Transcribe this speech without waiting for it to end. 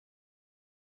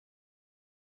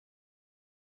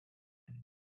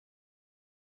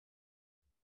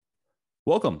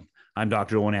Welcome. I'm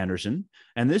Dr. Owen Anderson,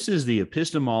 and this is the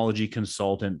Epistemology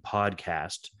Consultant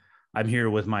Podcast. I'm here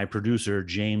with my producer,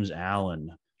 James Allen.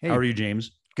 How Hey, are you,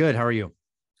 James? good. How are you?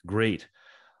 Great.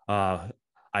 I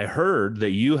heard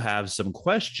that you have some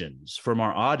questions from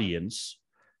our audience,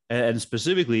 and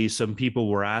specifically, some people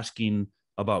were asking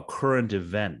about current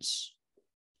events.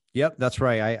 Yep, that's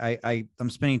right. I'm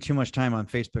spending too much time on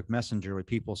Facebook Messenger with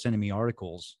people sending me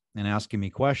articles and asking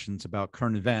me questions about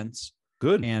current events,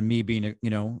 Good. and me being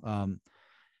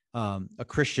a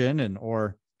Christian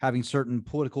or having certain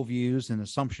political views and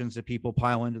assumptions that people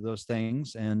pile into those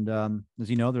things. And as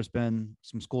you know, there's been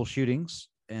some school shootings,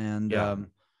 and Yeah.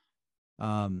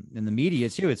 in the media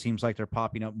too, it seems like they're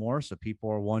popping up more. So people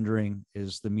are wondering,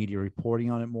 is the media reporting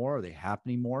on it more? Are they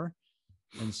happening more?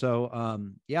 And so,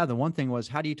 the one thing was,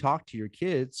 how do you talk to your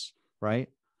kids, right,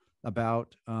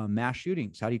 about mass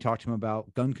shootings? How do you talk to them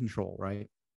about gun control, right?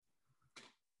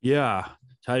 Yeah.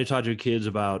 How do you talk to your kids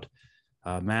about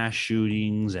mass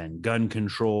shootings and gun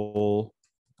control?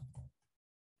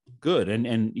 Good.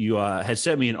 And you had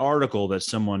sent me an article that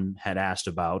someone had asked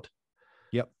about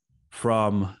Yep.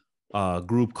 from a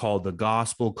group called the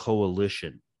Gospel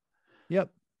Coalition.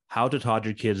 Yep. How to talk to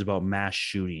your kids about mass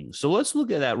shootings. So let's look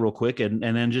at that real quick and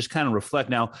then just kind of reflect.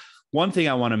 Now, one thing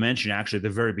I want to mention actually at the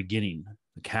very beginning,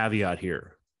 the caveat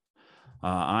here.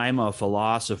 I'm a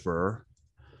philosopher,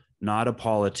 not a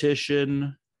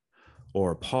politician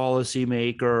or a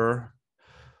policymaker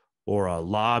or a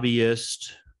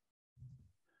lobbyist.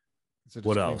 It's a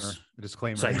What disclaimer. else? A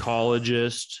disclaimer.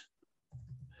 Psychologist.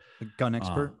 A gun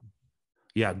expert.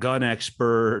 Yeah, gun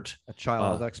expert. A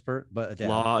child expert, but a dad.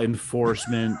 Law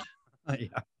enforcement Yeah.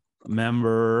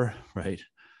 member, right?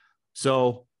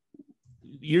 So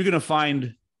you're going to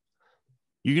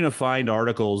find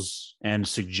articles and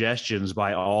suggestions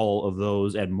by all of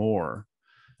those and more.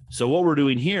 So what we're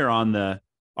doing here on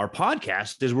our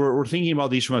podcast is we're thinking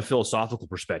about these from a philosophical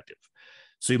perspective.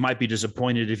 So you might be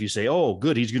disappointed if you say, oh,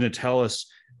 good, he's going to tell us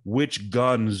which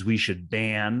guns we should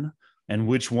ban and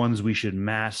which ones we should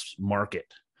mass market.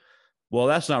 Well,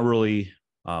 that's not really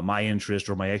my interest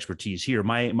or my expertise here.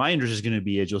 My interest is going to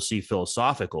be, as you'll see,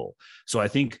 philosophical. So I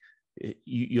think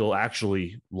you'll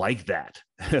actually like that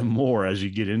more as you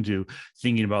get into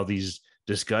thinking about these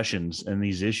discussions and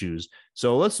these issues.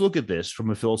 So let's look at this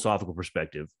from a philosophical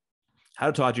perspective. How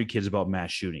to talk to your kids about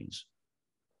mass shootings.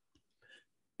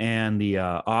 And the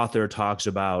author talks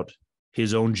about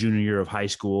his own junior year of high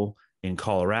school in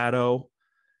Colorado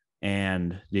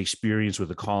and the experience with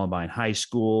the Columbine High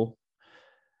School,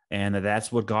 and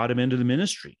that's what got him into the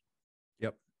ministry.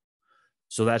 Yep.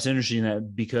 So that's interesting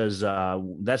that because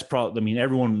that's probably, I mean,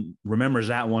 everyone remembers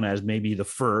that one as maybe the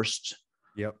first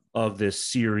of this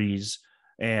series.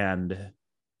 And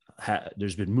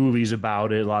there's been movies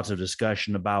about it, lots of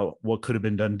discussion about what could have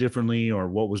been done differently or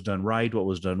what was done right, what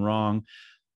was done wrong.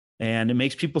 And it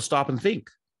makes people stop and think.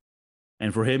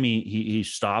 And for him, he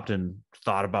stopped and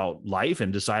thought about life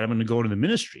and decided, I'm going to go into the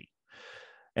ministry.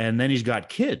 And then he's got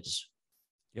kids.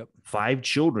 Yep. 5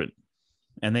 children.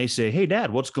 And they say, hey,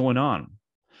 Dad, what's going on?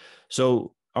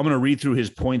 So I'm going to read through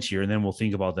his points here, and then we'll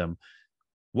think about them.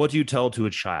 What do you tell to a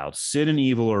child? Sin and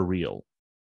evil are real.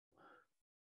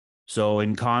 So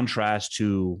in contrast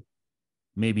to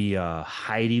maybe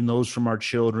hiding those from our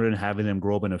children, having them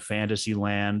grow up in a fantasy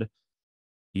land,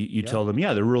 you tell them,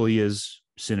 yeah, there really is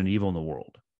sin and evil in the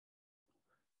world.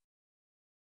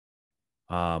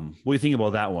 What do you think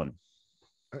about that one?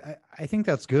 I think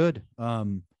that's good.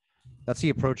 That's the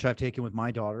approach I've taken with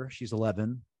my daughter. She's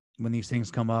 11. When these things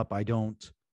come up, I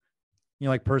don't,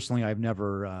 like personally, I've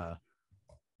never,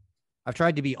 I've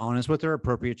tried to be honest with her,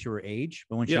 appropriate to her age.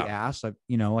 But when she asks,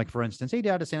 like for instance, hey,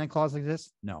 Dad, does Santa Claus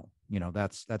exist? No,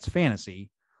 that's fantasy.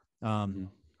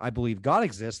 I believe God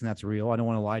exists and that's real. I don't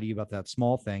want to lie to you about that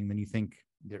small thing. Then you think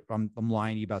I'm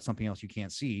lying to you about something else you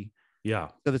can't see. Yeah.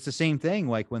 So it's the same thing.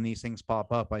 Like when these things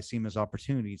pop up, I see them as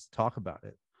opportunities to talk about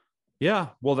it. Yeah,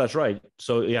 well, that's right.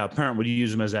 So yeah, a parent would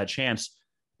use them as that chance.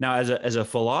 Now, as a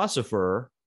philosopher,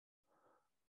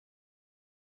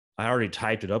 I already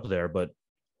typed it up there, but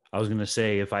I was going to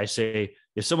say,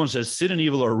 if someone says sin and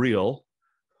evil are real,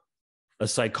 a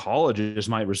psychologist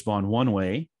might respond one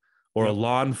way, or a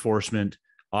law enforcement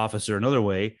officer another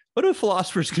way. But a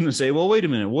philosopher is going to say, well, wait a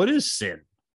minute, what is sin?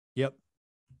 Yep.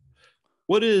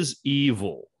 What is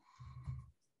evil?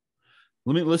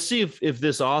 Let's see if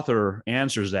this author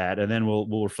answers that, and then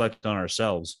we'll reflect on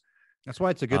ourselves. That's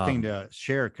why it's a good thing to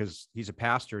share, because he's a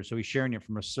pastor, so he's sharing it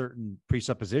from a certain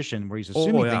presupposition where he's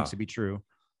assuming things to be true,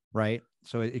 right?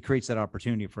 So it creates that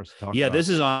opportunity for us to talk. Yeah, about this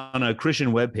is on a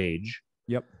Christian webpage.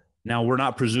 Yep. Now, we're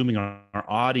not presuming our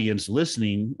audience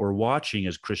listening or watching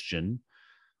is Christian.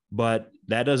 but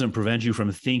that doesn't prevent you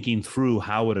from thinking through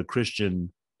how would a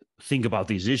Christian think about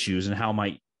these issues and how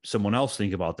might someone else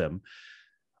think about them.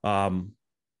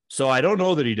 So I don't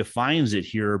know that he defines it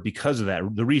here because of that.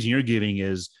 The reason you're giving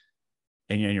is,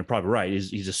 and you're probably right, is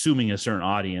he's assuming a certain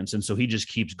audience. And so he just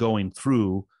keeps going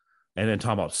through and then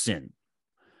talking about sin.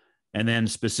 And then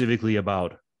specifically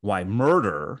about why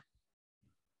murder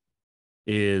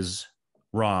is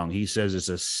wrong. He says it's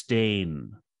a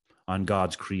stain on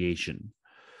God's creation.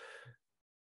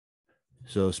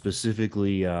 So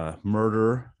specifically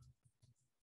murder.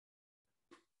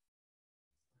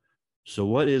 So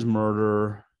what is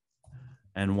murder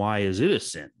and why is it a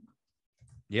sin?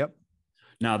 Yep.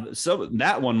 Now, so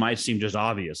that one might seem just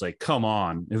obvious. Like, come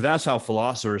on, if that's how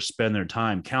philosophers spend their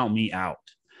time, count me out.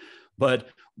 But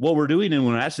what we're doing when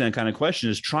we're asking that kind of question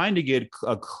is trying to get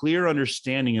a clear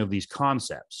understanding of these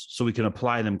concepts so we can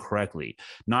apply them correctly,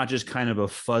 not just kind of a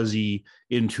fuzzy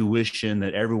intuition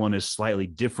that everyone is slightly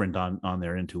different on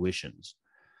their intuitions.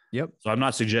 Yep. So I'm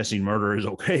not suggesting murder is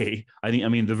okay. I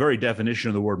mean, the very definition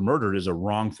of the word murder is a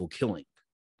wrongful killing.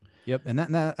 Yep. And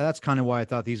that's kind of why I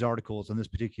thought these articles on this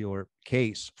particular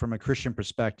case from a Christian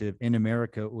perspective in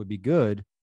America would be good,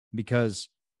 because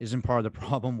isn't part of the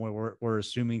problem where we're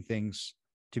assuming things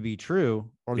to be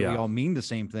true, or that we all mean the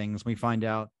same things. We find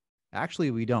out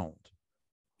actually we don't.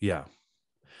 Yeah.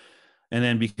 And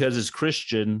then because it's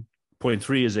Christian, point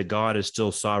 3 is that God is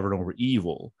still sovereign over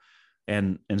evil.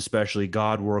 And especially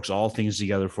God works all things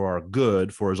together for our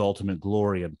good, for his ultimate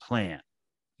glory and plan.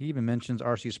 He even mentions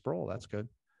R.C. Sproul. That's good.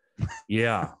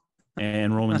 Yeah.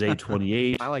 And Romans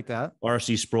 8:28. I like that.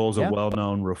 R.C. Sproul is a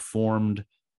well-known Reformed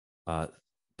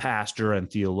pastor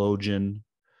and theologian.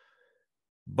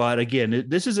 But again,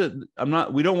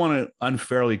 we don't want to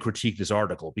unfairly critique this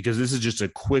article, because this is just a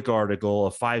quick article,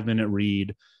 a 5-minute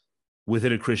read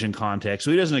within a Christian context.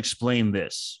 So he doesn't explain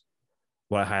this,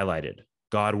 what I highlighted.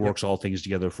 God works all things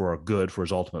together for our good, for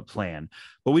his ultimate plan.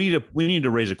 But we need to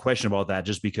raise a question about that,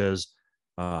 just because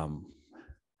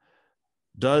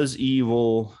does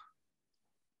evil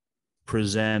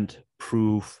present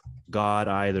proof God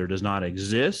either does not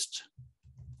exist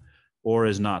or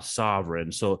is not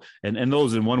sovereign? So, and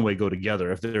those in one way go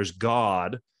together. If there's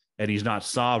God and he's not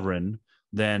sovereign,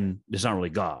 then it's not really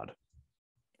God.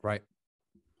 Right.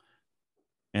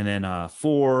 And then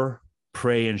 4,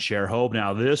 pray and share hope.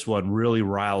 Now, this one really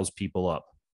riles people up.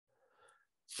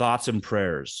 Thoughts and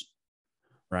prayers,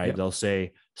 right? Yep. They'll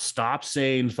say, stop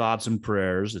saying thoughts and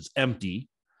prayers. It's empty.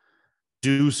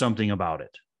 Do something about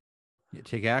it.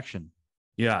 Take action.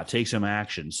 Yeah, take some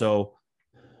action. So,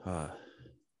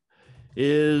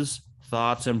 is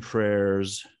thoughts and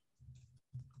prayers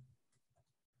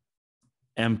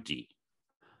empty?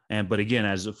 But again,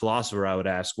 as a philosopher, I would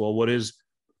ask, well, what is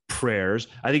prayers?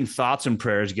 I think thoughts and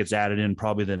prayers gets added in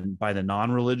probably by the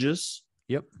non-religious.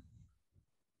 Yep.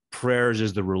 Prayers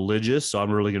is the religious. So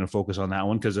I'm really going to focus on that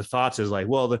one, because the thoughts is like,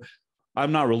 well,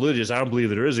 I'm not religious. I don't believe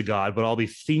there is a God, but I'll be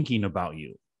thinking about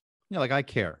you. Yeah. Like I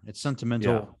care. It's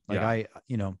sentimental. But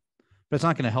it's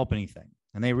not going to help anything.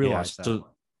 And they realize that.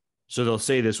 So they'll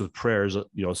say this with prayers,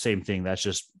 same thing. That's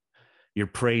just, you're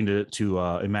praying to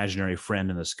imaginary friend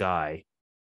in the sky.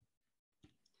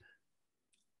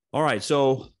 All right.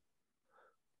 So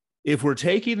if we're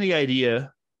taking the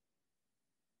idea,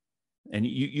 and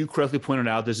you correctly pointed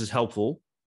out, this is helpful.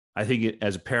 I think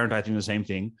as a parent, I think the same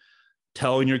thing,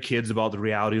 telling your kids about the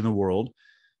reality in the world.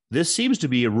 This seems to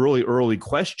be a really early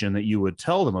question that you would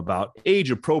tell them about,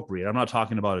 age appropriate. I'm not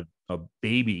talking about a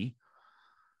baby,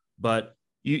 but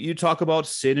you talk about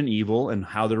sin and evil and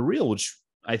how they're real, which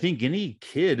I think any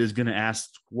kid is going to ask,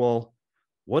 well,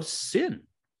 what's sin?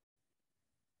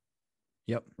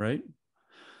 Yep. Right.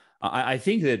 I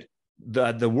think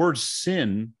that the word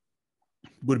sin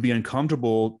would be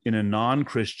uncomfortable in a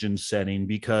non-Christian setting,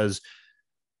 because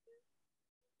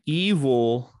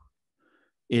evil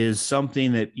is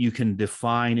something that you can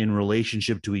define in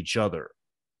relationship to each other.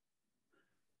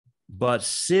 But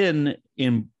sin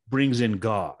brings in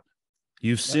God.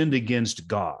 You've sinned against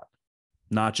God,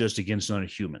 not just against another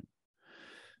human.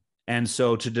 And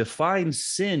so to define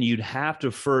sin, you'd have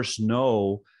to first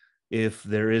know if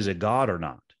there is a God or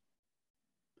not.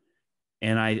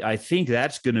 And I think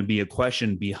that's going to be a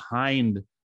question behind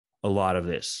a lot of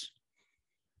this.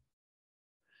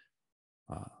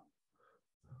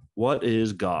 What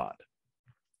is God?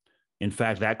 In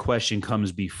fact, that question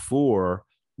comes before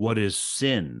what is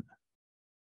sin.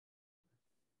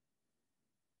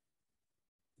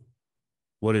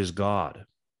 What is God?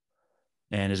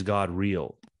 And is God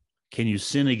real? Can you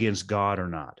sin against God or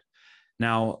not?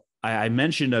 Now, I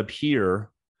mentioned up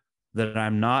here that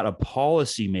I'm not a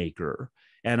policymaker,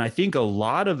 And I think a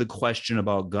lot of the question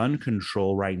about gun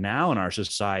control right now in our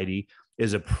society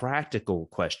is a practical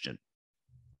question.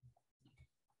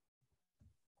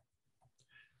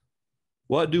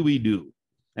 What do we do?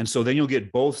 And so then you'll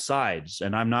get both sides.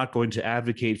 And I'm not going to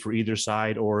advocate for either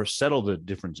side or settle the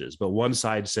differences. But one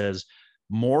side says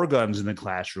more guns in the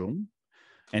classroom,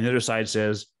 and the other side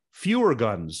says fewer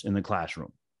guns in the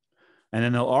classroom. And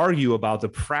then they'll argue about the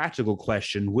practical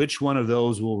question, which one of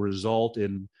those will result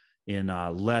in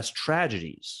less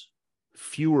tragedies,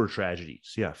 fewer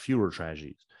tragedies. Yeah, fewer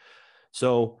tragedies.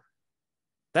 So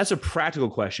that's a practical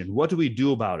question. What do we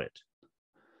do about it?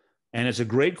 And it's a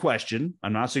great question.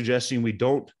 I'm not suggesting we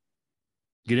don't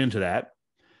get into that,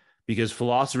 because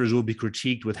philosophers will be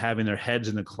critiqued with having their heads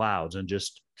in the clouds and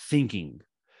just thinking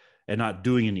and not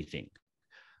doing anything.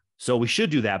 So we should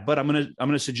do that. But I'm going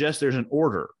to suggest there's an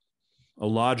order, a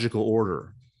logical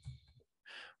order.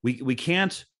 We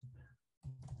can't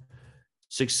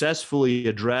successfully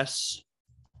address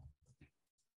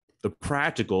the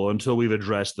practical until we've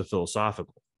addressed the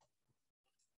philosophical.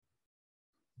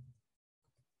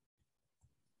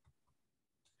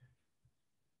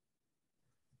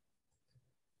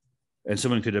 And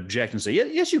someone could object and say, yeah,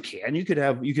 yes, you can. You could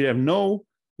have no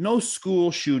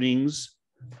school shootings.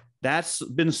 That's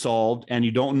been solved, and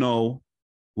you don't know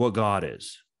what God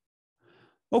is.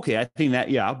 Okay, I think that,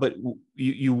 yeah, but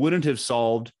you wouldn't have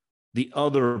solved the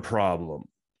other problem.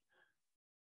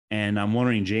 And I'm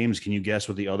wondering, James, can you guess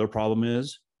what the other problem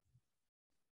is?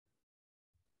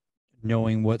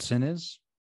 Knowing what sin is,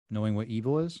 knowing what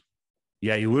evil is.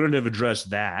 Yeah, you wouldn't have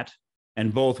addressed that.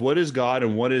 And both what is God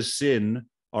and what is sin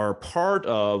are part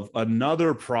of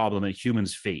another problem that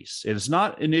humans face. And it's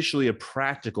not initially a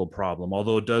practical problem,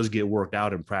 although it does get worked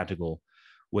out in practical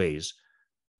ways.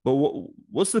 But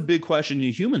what's the big question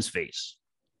you humans face?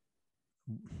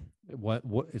 What's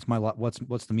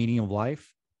the meaning of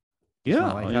life?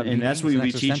 Yeah, and that's what you'll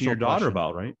be teaching your daughter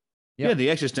about, right? Yeah, the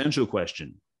existential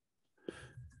question.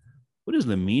 What is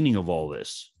the meaning of all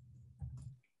this?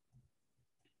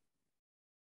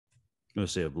 I'm going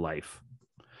to say of life.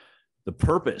 The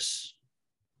purpose.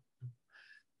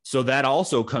 So that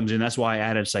also comes in. That's why I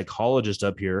added psychologist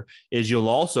up here, is you'll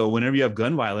also, whenever you have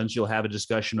gun violence, you'll have a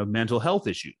discussion of mental health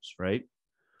issues, right?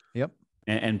 Yep.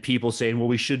 And people saying, well,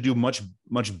 we should do much,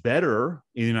 much better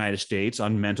in the United States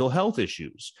on mental health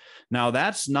issues. Now,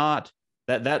 that's not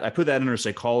that I put that under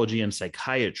psychology and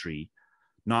psychiatry,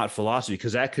 not philosophy,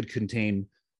 because that could contain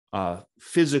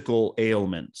physical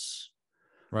ailments.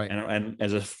 Right. And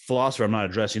as a philosopher, I'm not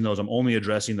addressing those. I'm only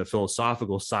addressing the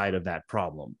philosophical side of that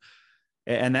problem.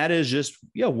 And that is just,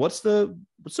 what's the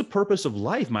purpose of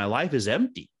life? My life is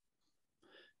empty.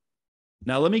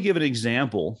 Now, let me give an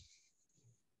example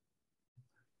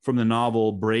from the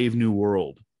novel Brave New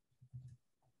World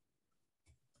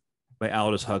by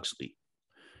Aldous Huxley.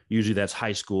 Usually that's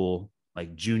high school,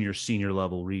 like junior, senior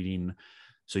level reading,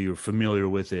 so you're familiar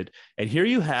with it. And here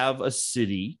you have a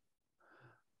city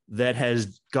that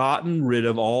has gotten rid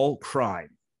of all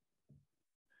crime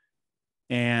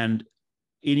and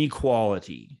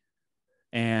inequality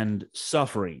and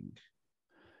suffering.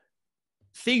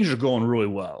 Things are going really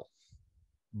well,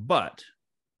 but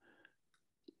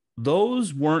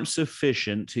those weren't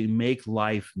sufficient to make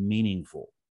life meaningful.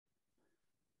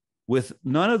 With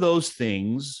none of those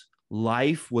things,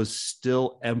 life was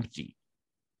still empty.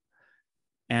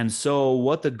 And so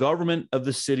what the government of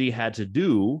the city had to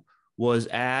do was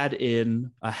add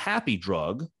in a happy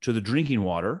drug to the drinking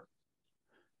water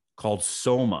called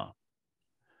Soma.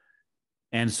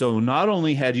 And so not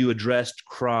only had you addressed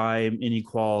crime,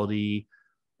 inequality,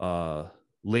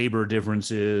 labor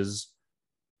differences,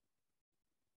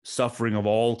 suffering of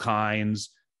all kinds,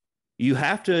 you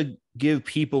have to give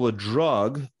people a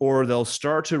drug or they'll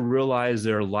start to realize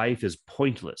their life is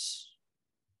pointless,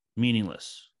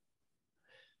 meaningless.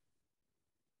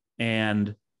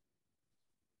 And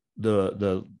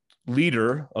the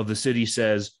leader of the city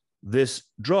says, this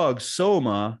drug,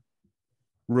 Soma,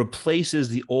 replaces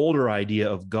the older idea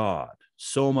of God.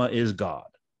 Soma is God.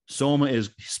 Soma is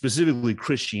specifically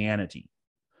Christianity,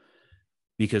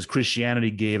 because Christianity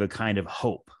gave a kind of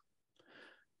hope.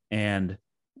 And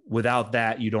without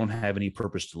that, you don't have any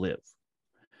purpose to live.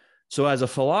 So as a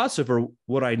philosopher,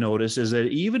 what I notice is that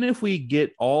even if we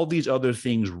get all these other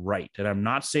things right, and I'm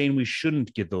not saying we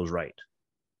shouldn't get those right.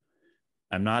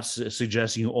 I'm not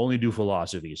suggesting you only do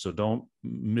philosophy, so don't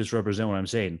misrepresent what I'm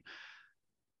saying.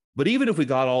 But even if we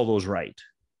got all those right,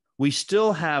 we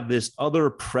still have this other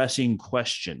pressing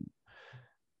question.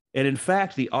 And in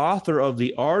fact, the author of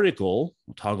the article,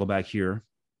 we'll toggle back here,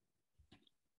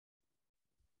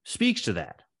 speaks to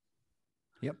that.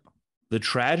 Yep. The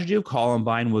tragedy of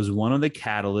Columbine was one of the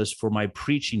catalysts for my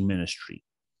preaching ministry,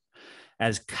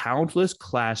 as countless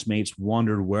classmates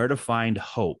wondered where to find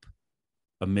hope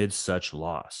amid such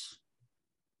loss.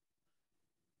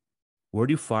 Where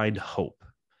do you find hope?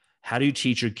 How do you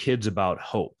teach your kids about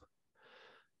hope?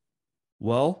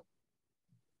 Well,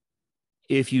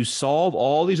 if you solve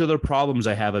all these other problems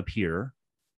I have up here,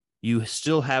 you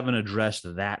still haven't addressed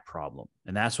that problem.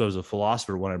 And that's what, as a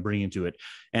philosopher, what I'm bringing to it.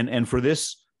 And for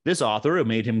this author, it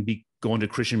made him go into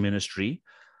Christian ministry.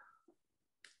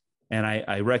 And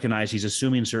I recognize he's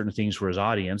assuming certain things for his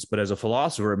audience, but as a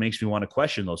philosopher, it makes me want to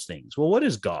question those things. Well, what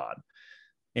is God?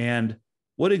 And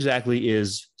what exactly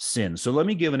is sin? So let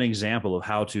me give an example of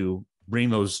how to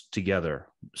bring those together,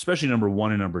 especially number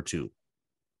 1 and number 2.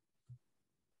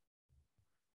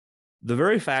 The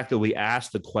very fact that we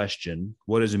ask the question,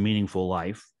 what is a meaningful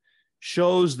life,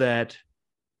 shows that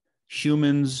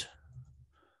humans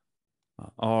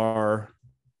are,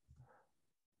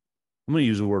 I'm going to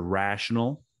use the word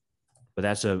rational, but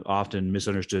that's an often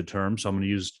misunderstood term. So I'm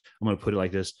going to put it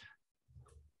like this.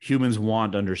 Humans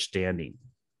want understanding.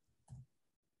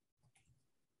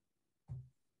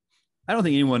 I don't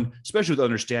think anyone, especially with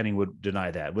understanding, would deny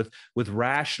that. With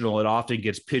rational, it often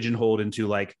gets pigeonholed into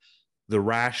like the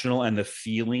rational and the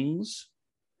feelings.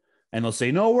 And they'll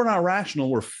say, no, we're not rational,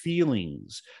 we're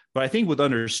feelings. But I think with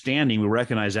understanding, we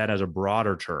recognize that as a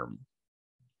broader term.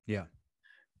 Yeah.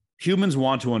 Humans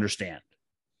want to understand.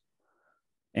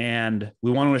 And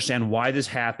we want to understand why this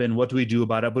happened, what do we do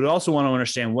about it, but we also want to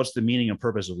understand what's the meaning and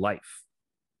purpose of life.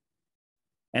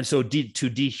 And so to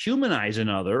dehumanize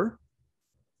another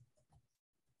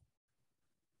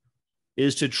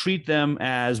is to treat them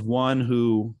as one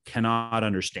who cannot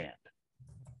understand,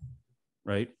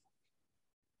 right?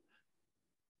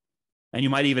 And you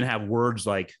might even have words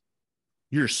like,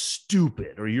 you're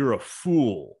stupid, or you're a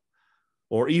fool,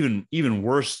 or even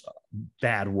worse,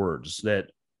 bad words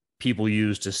that people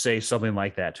use to say something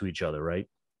like that to each other, right?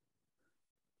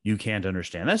 You can't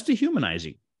understand. That's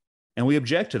dehumanizing. And we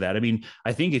object to that. I mean,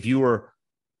 I think if you were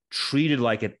treated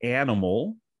like an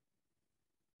animal,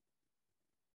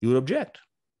 you would object.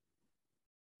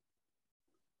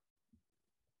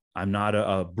 I'm not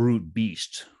a brute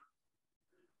beast.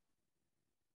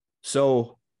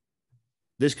 So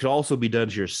this could also be done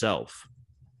to yourself.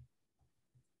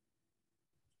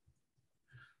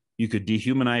 You could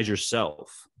dehumanize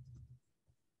yourself.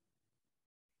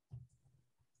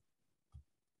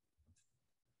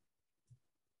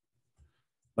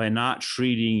 By not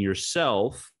treating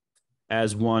yourself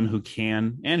as one who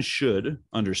can and should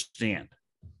understand.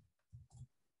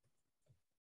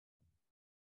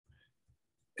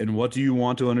 And what do you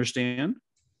want to understand?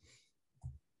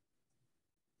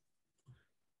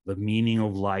 The meaning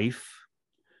of life,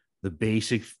 the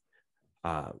basic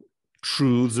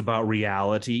truths about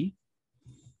reality.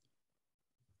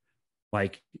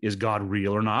 Like, is God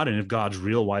real or not? And if God's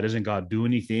real, why doesn't God do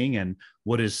anything? And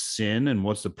what is sin? And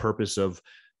what's the purpose of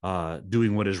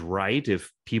doing what is right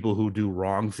if people who do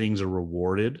wrong things are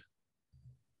rewarded?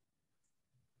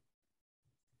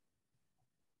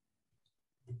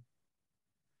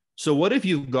 So what if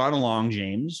you've gone along,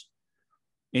 James,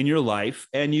 in your life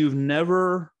and you've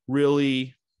never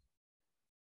really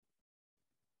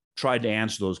tried to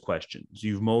answer those questions?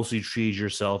 You've mostly treated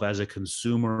yourself as a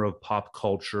consumer of pop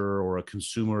culture, or a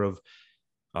consumer of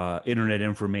internet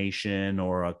information,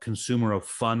 or a consumer of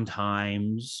fun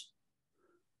times.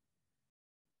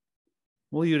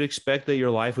 Well, you'd expect that your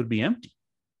life would be empty.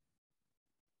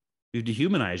 You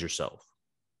dehumanize yourself.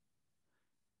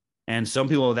 And some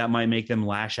people, that might make them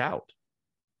lash out.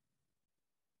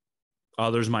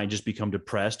 Others might just become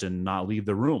depressed and not leave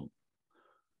the room.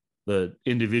 The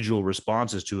individual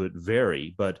responses to it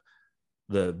vary, but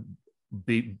the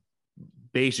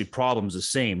basic problem is the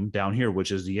same down here,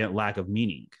 which is the lack of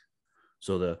meaning.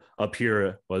 So up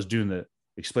here was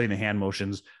explaining the hand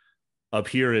motions. Up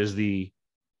here is the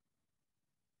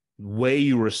way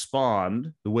you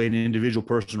respond, the way an individual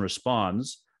person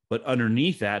responds, but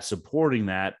underneath that, supporting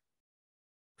that,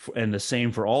 and the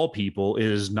same for all people,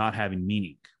 is not having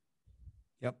meaning.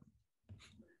 Yep.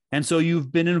 And so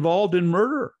you've been involved in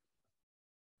murder.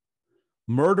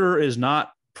 Murder is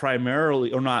not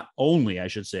primarily, or not only, I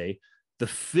should say, the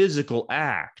physical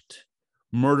act.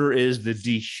 Murder is the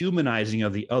dehumanizing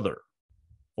of the other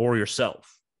or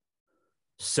yourself.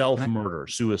 Self-murder,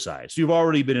 suicide. So you've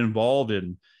already been involved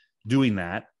in doing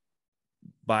that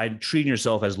by treating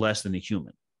yourself as less than a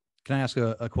human. Can I ask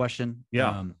a question?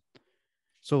 Yeah.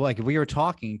 So like, if we were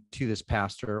talking to this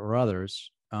pastor or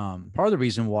others, part of the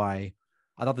reason why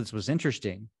I thought this was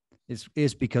interesting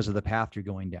is because of the path you're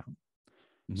going down.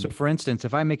 So, for instance,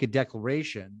 if I make a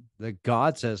declaration that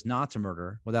God says not to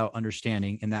murder without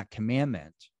understanding in that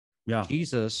commandment, Yeah.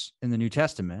 Jesus in the New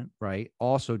Testament, right,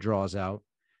 also draws out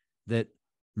that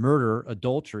murder,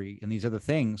 adultery, and these other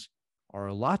things are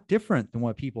a lot different than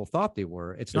what people thought they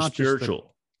were. It's They're not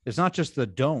spiritual. it's not just the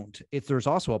don't. There's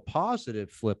also a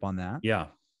positive flip on that. Yeah.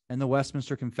 And the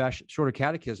Westminster Confession, Shorter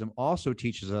Catechism, also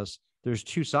teaches us there's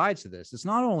two sides to this. It's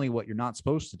not only what you're not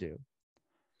supposed to do,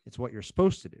 it's what you're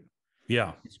supposed to do.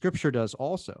 Yeah. Scripture does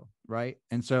also, right?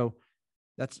 And so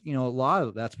that's, a lot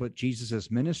of that's what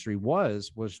Jesus's ministry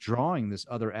was drawing this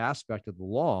other aspect of the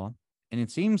law. And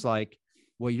it seems like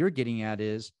what you're getting at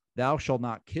is thou shalt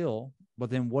not kill. But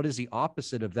then what is the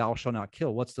opposite of thou shalt not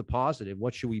kill? What's the positive?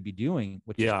 What should we be doing?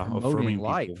 Which is promoting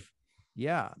life. People.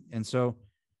 Yeah. And so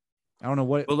I don't know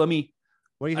what. But what do you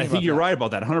think? I think you're right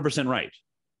about that. 100% right.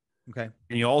 Okay.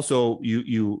 And you also,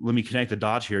 you let me connect the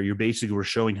dots here. You basically were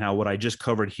showing how what I just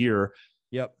covered here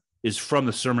is from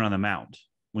the Sermon on the Mount,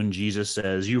 when Jesus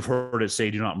says, you've heard it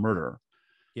say, do not murder.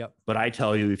 Yep. But I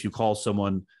tell you, if you call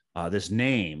someone this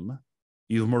name,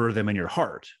 you've murdered them in your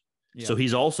heart. Yep. So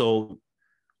he's also,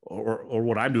 or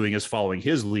what I'm doing is following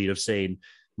his lead of saying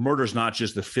murder is not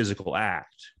just the physical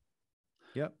act.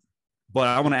 Yep. But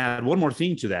I want to add one more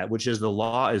thing to that, which is the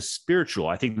law is spiritual.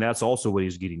 I think that's also what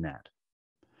he's getting at.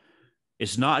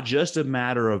 It's not just a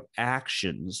matter of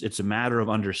actions. It's a matter of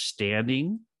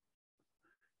understanding.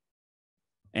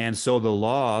 And so the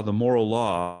law, the moral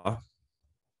law,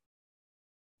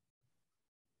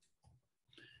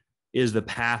 is the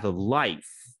path of life.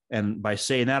 And by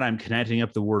saying that, I'm connecting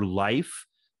up the word life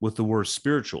with the word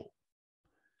spiritual.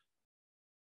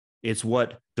 It's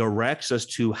what directs us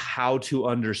to how to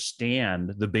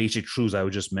understand the basic truths I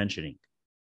was just mentioning.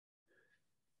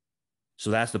 So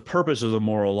that's the purpose of the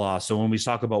moral law. So when we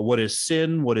talk about what is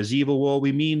sin, what is evil, well,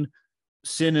 we mean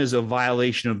sin is a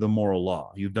violation of the moral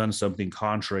law. You've done something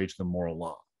contrary to the moral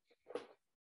law.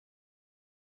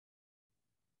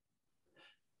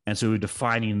 And so we're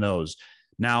defining those.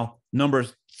 Now, number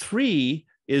 3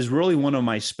 is really one of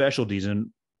my specialties. And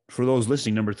for those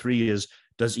listening, number 3 is,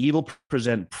 does evil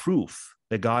present proof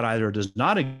that God either does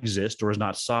not exist or is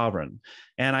not sovereign?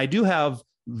 And I do have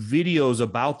videos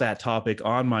about that topic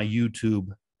on my YouTube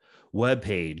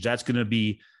webpage. That's going to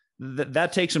be,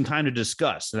 that takes some time to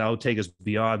discuss, and that'll take us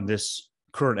beyond this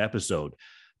current episode.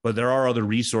 But there are other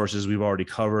resources we've already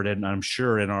covered, and I'm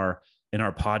sure in our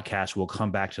podcast, we'll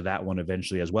come back to that one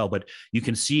eventually as well. But you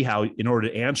can see how, in order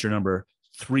to answer number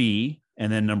 3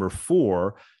 and then number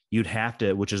 4, you'd have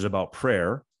to, which is about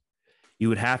prayer, you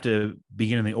would have to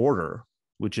begin in the order,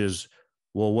 which is,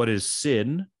 well, what is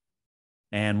sin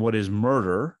and what is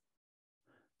murder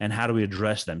and how do we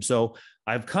address them? So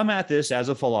I've come at this as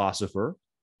a philosopher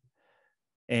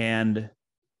and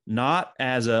not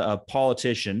as a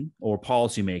politician or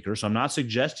policymaker. So I'm not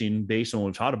suggesting, based on what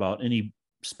we've taught about, any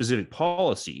specific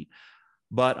policy,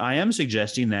 but I am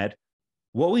suggesting that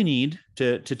what we need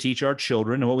to teach our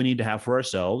children and what we need to have for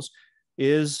ourselves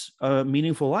is a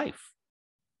meaningful life.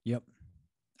 Yep.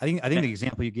 I think the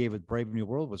example you gave with Brave New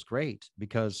World was great,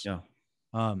 because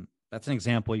that's an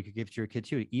example you could give to your kid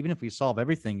too. Even if we solve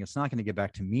everything, it's not going to get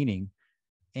back to meaning.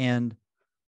 And,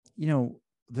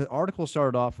 the article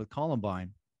started off with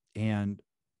Columbine, and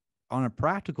on a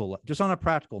practical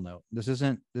note, this is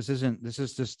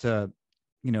just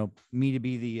me to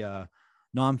be the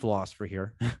non-philosopher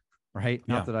here, right?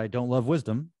 Not that I don't love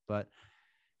wisdom, but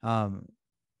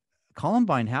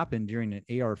Columbine happened during an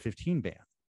AR-15 ban.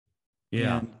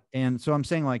 Yeah. And so I'm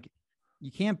saying, like,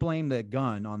 you can't blame the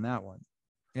gun on that one.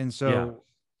 And so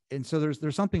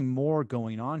there's something more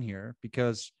going on here,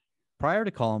 because prior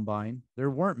to Columbine, there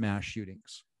weren't mass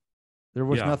shootings. There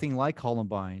was nothing like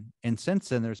Columbine. And since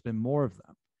then, there's been more of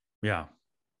them. Yeah.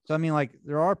 So, I mean, like,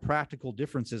 there are practical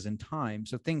differences in time.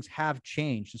 So things have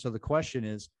changed. And so the question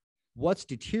is, what's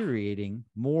deteriorating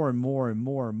more and more and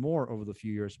more and more over the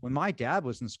few years? When my dad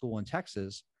was in school in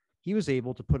Texas, he was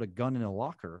able to put a gun in a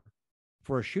locker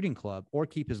for a shooting club or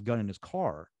keep his gun in his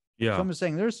car. Yeah. So I'm just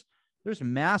saying there's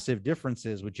massive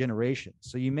differences with generations.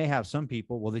 So you may have some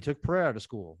people, well, they took prayer out of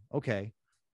school. Okay.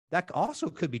 That also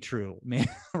could be true, man.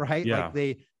 Right. Yeah.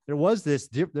 Like there was this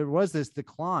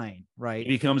decline, right? It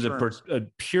becomes a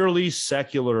purely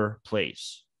secular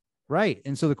place. Right.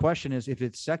 And so the question is, if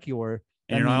it's secular,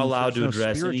 and you're not allowed to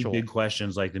address any big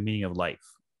questions like the meaning of life.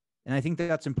 And I think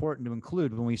that's important to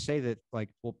include when we say that, like,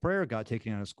 well, prayer got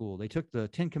taken out of school. They took the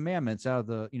 10 Commandments out of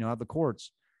the, out of the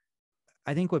courts.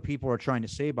 I think what people are trying to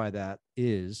say by that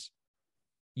is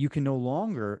you can no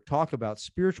longer talk about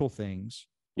spiritual things,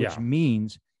 which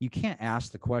means you can't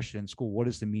ask the question in school, what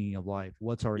is the meaning of life?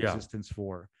 What's our existence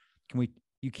for?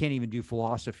 You can't even do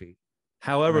philosophy.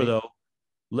 However, Right.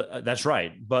 though, that's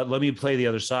right. But let me play the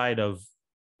other side of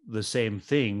the same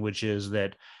thing, which is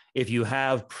that if you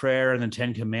have prayer and the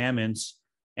Ten Commandments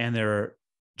and they're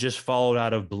just followed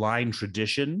out of blind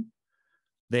tradition,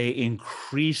 they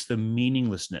increase the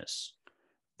meaninglessness.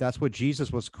 That's what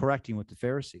Jesus was correcting with the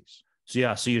Pharisees. So,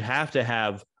 yeah, so you'd have to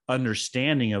have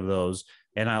understanding of those.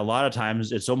 And a lot of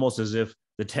times it's almost as if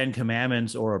the Ten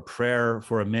Commandments or a prayer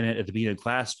for a minute at the beginning of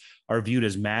class are viewed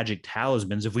as magic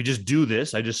talismans. If we just do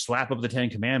this, I just slap up the Ten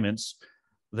Commandments,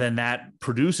 then that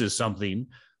produces something.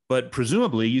 But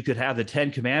presumably you could have the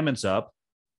Ten Commandments up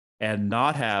and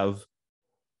not have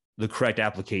the correct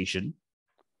application.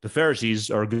 The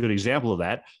Pharisees are a good example of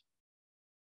that.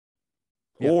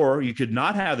 Yep. Or you could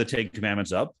not have the Ten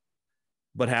Commandments up,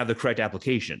 but have the correct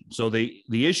application. So the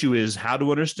issue is how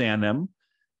to understand them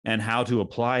and how to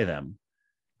apply them.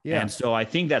 Yeah. And so I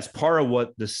think that's part of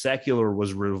what the secular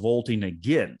was revolting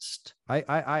against.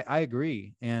 I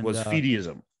agree. And was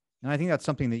fideism. And I think that's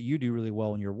something that you do really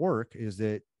well in your work, is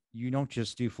that you don't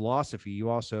just do philosophy, you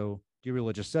also do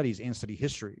religious studies and study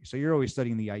history. So you're always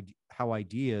studying how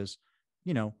ideas,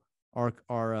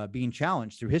 are being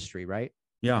challenged through history, right?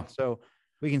 Yeah. So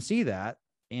we can see that,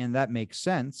 and that makes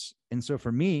sense. And so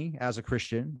for me as a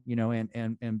Christian,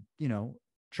 and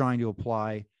trying to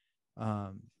apply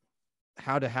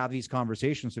how to have these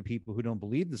conversations with people who don't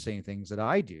believe the same things that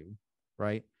I do,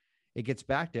 right? It gets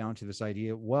back down to this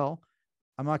idea, well,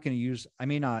 I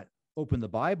may not open the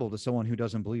Bible to someone who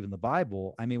doesn't believe in the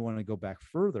Bible. I may want to go back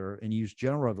further and use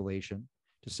general revelation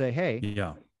to say, hey,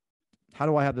 yeah, how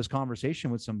do I have this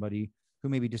conversation with somebody who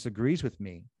maybe disagrees with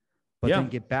me, but then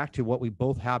get back to what we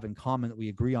both have in common that we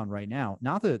agree on right now?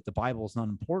 Not that the Bible is not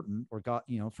important, or God,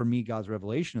 for me, God's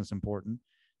revelation is important,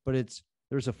 but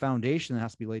there's a foundation that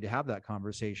has to be laid to have that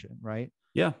conversation, right?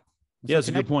 Yeah. So yeah, that's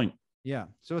a good point. Yeah.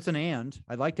 So it's an and.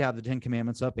 I'd like to have the 10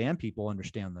 Commandments up and people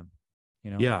understand them.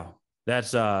 Yeah.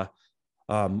 That's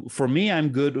for me, I'm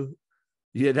good.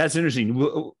 Yeah, that's interesting.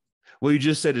 What you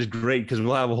just said is great, because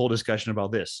we'll have a whole discussion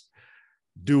about this.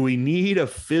 Do we need a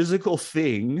physical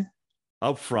thing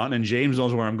up front? And James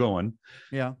knows where I'm going.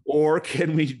 Yeah. Or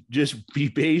can we just be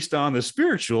based on the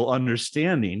spiritual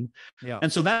understanding? Yeah.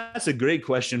 And so that's a great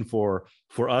question for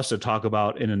us to talk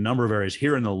about in a number of areas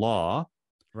here in the law.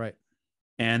 Right.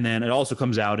 And then it also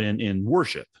comes out in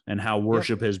worship, and how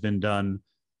worship has been done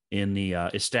in the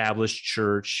established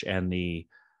church and the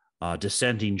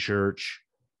dissenting church.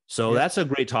 So that's a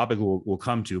great topic we'll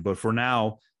come to. But for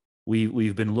now,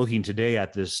 we've been looking today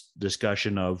at this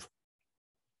discussion of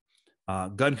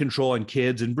gun control and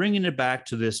kids, and bringing it back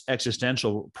to this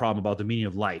existential problem about the meaning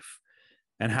of life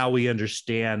and how we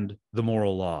understand the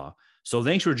moral law. So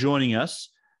thanks for joining us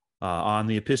on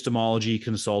the Epistemology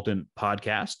Consultant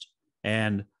podcast,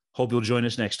 and hope you'll join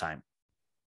us next time.